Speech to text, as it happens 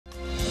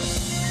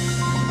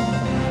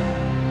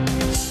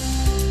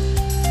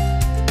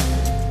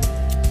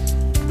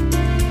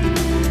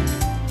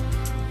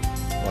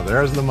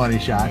There's the money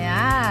shot.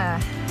 Yeah.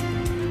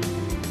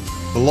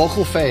 The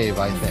local fave,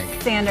 I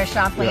think. Xander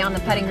Schauffele on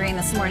the putting green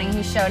this morning.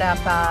 He showed up,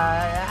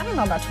 I don't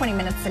know, about 20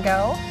 minutes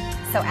ago.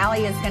 So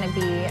Allie is going to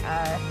be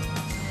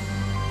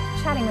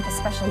chatting with a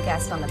special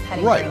guest on the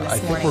putting green this morning. Right, I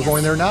think we're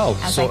going there now.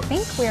 So I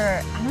think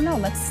I don't know,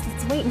 let's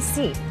wait and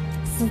see.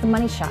 This is the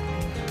money shot.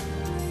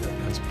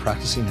 He's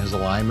practicing his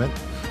alignment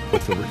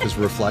with his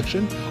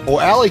reflection. Oh,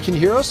 Allie, can you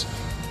hear us?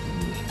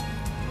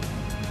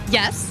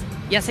 Yes,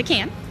 I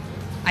can.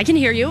 I can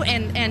hear you.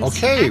 And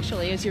okay,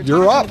 actually, as you're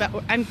talking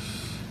about,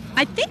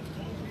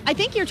 I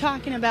think you're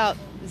talking about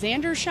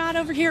Xander's shot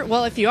over here.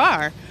 Well, if you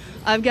are,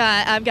 I've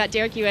got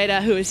Derek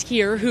Ueda, who is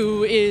here,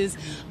 who is,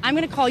 I'm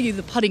going to call you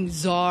the putting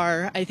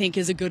czar, I think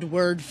is a good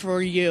word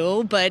for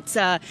you, but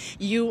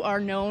you are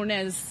known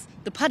as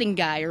the putting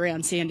guy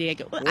around San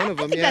Diego. One of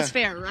them, I think that's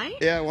fair, right?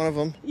 Yeah, one of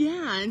them.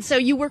 Yeah, and so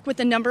you work with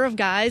a number of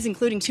guys,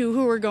 including two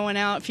who are going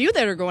out, a few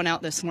that are going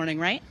out this morning,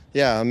 right?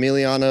 Yeah,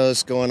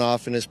 Emiliano's going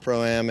off in his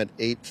Pro-Am at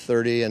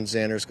 8:30, and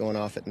Xander's going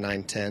off at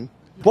 9:10.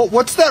 Well,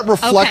 what's that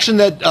reflection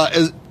that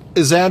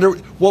is Xander?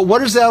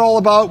 What is that all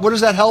about? What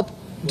does that help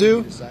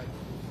do?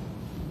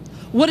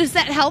 What does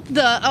that help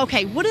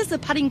what does the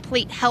putting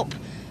plate help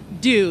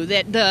do?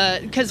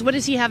 Because what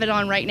does he have it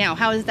on right now?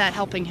 How is that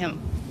helping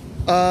him?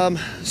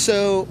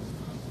 So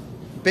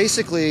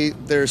basically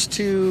there's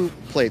two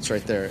plates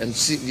right there, and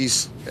see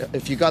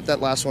if you got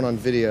that last one on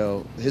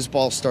video, his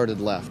ball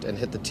started left and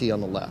hit the tee on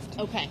the left.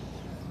 Okay.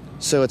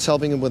 So it's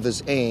helping him with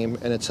his aim,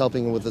 and it's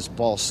helping him with his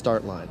ball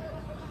start line.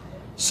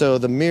 So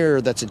the mirror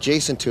that's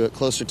adjacent to it,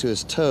 closer to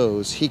his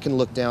toes, he can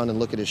look down and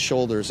look at his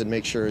shoulders and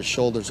make sure his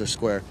shoulders are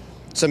square.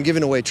 So I'm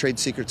giving away trade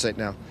secrets right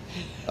now.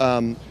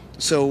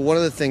 So one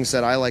of the things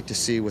that I like to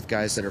see with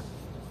guys that are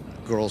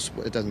girls,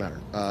 it doesn't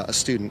matter, a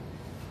student,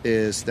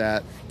 is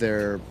that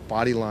their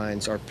body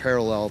lines are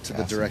parallel to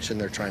the direction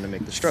they're trying to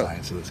make the stroke.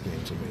 Science of this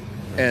game to me.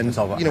 And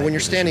when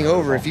you're standing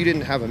over, if you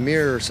didn't have a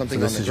mirror or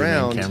something on the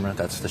ground,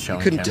 you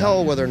couldn't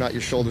tell whether or not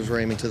your shoulders were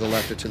aiming to the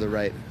left or to the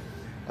right.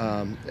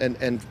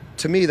 And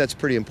to me, that's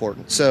pretty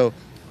important. So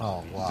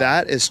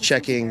that is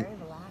checking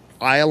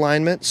eye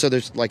alignment. So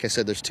there's, like I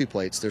said, there's two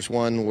plates. There's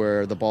one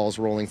where the ball's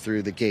rolling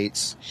through the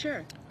gates.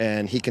 Sure.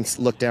 And he can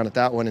look down at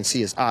that one and see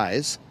his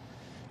eyes,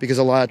 because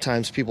a lot of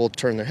times people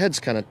turn their heads,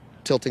 kind of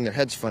tilting their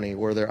heads funny,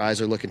 where their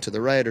eyes are looking to the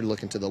right or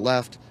looking to the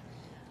left.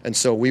 And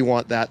so we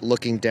want that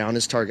looking down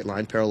his target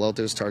line, parallel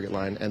to his target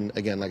line. And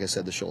again, like I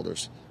said, the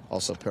shoulders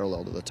also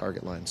parallel to the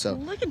target line. So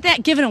look at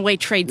that, giving away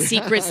trade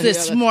secrets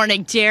this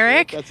morning,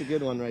 Derek. That's a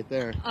good one right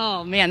there.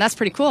 Oh man, that's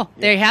pretty cool.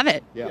 Yeah. There you have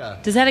it. Yeah.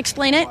 Does that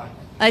explain it?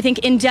 I think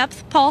in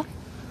depth, Paul.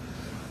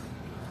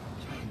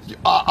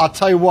 I'll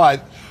tell you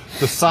what,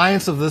 the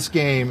science of this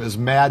game is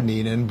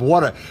maddening, and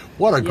what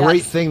a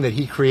great thing that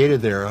he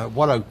created there.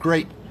 What a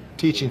great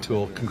teaching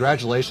tool.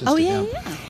 Congratulations to him. Yeah.